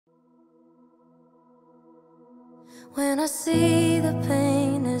When I see the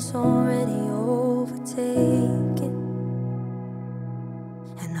pain is already overtaken,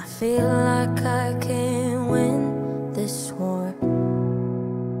 and I feel like I can't win this war,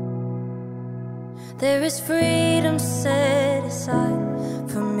 there is freedom set aside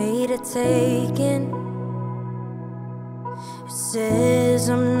for me to take in. It says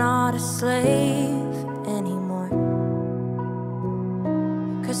I'm not a slave anymore,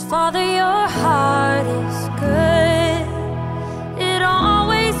 'cause Father, your heart is good. It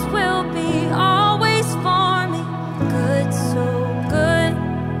always will be, always for me. Good, so good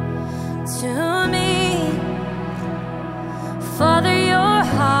to me. Father, your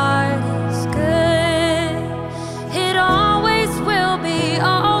heart is good. It always will be,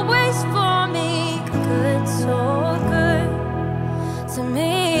 always for me. Good, so good to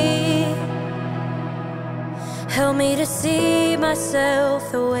me. Help me to see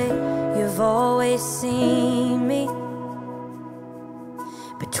myself the way you've always seen me.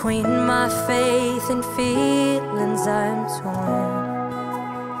 Between my faith and feelings I'm torn,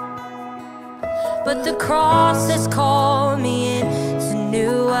 but the cross has called me into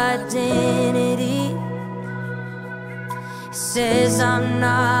new identity. It says I'm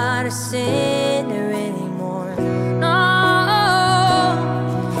not a sinner anymore. No,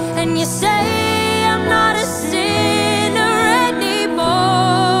 and you say I'm not a sinner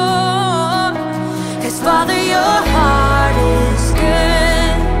anymore, 'cause Father, your heart is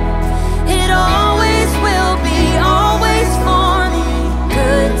good. It always will be, always for me.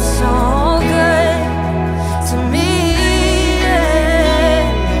 Good, so good to me, yeah.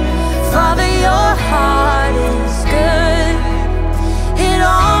 Father, your heart is good. It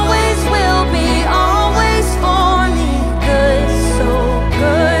always will be, always for me. Good, so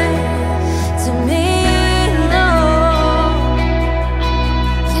good to me, no.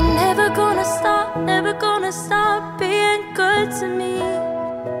 You're never gonna stop, never gonna stop being good to me.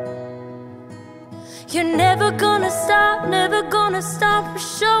 You're never gonna stop, never gonna stop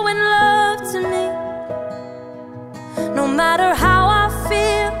showing love to me. No matter how I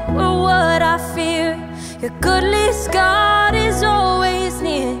feel or what I fear, your goodness, God, is always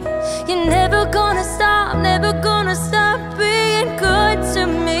near. You're never gonna stop, never gonna stop being good to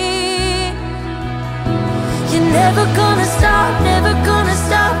me. You're never gonna stop, never gonna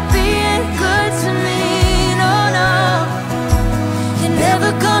stop being good to me. No, no. You're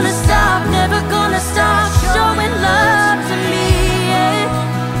never gonna stop, never gonna stop showing love to me, yeah.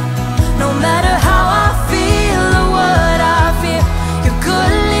 No matter how I feel or what I feel, your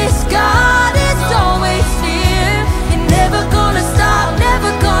goodness, God, is always near. You're never gonna stop,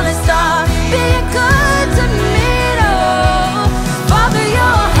 never gonna stop being good to me, no. Father,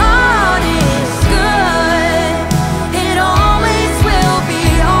 your heart is good. It always will be,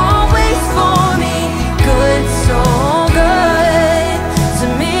 always for me. Good, so good to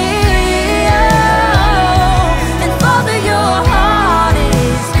me, oh. And Father, your heart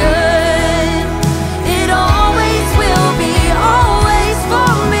is good. It always will be, always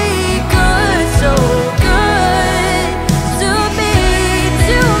for me. Good, so good to me,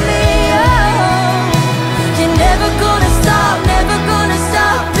 oh. You're never gonna stop, never gonna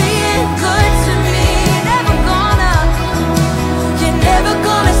stop being good to me. Never gonna. You're never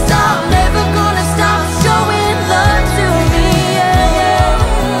gonna stop, never gonna stop showing love to me, yeah.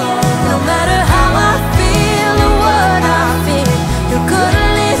 No matter how I feel or what I feel, your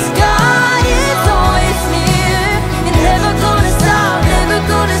goodness, God, is always near. You're never gonna stop, never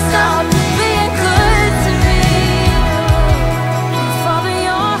gonna stop being good to me. Father,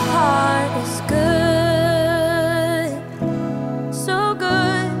 your heart is good, so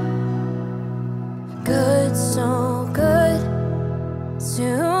good. Good, so good to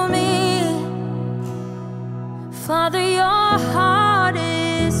me. Father, your heart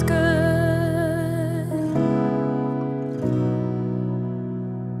is good.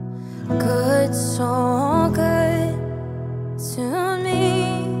 Good, so good to me.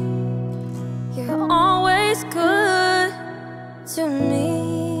 You're always good to me.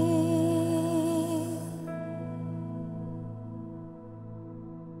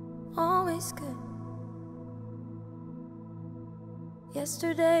 Always good.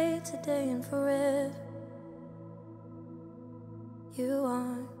 Yesterday, today, and forever. You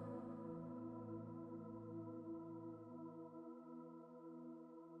are.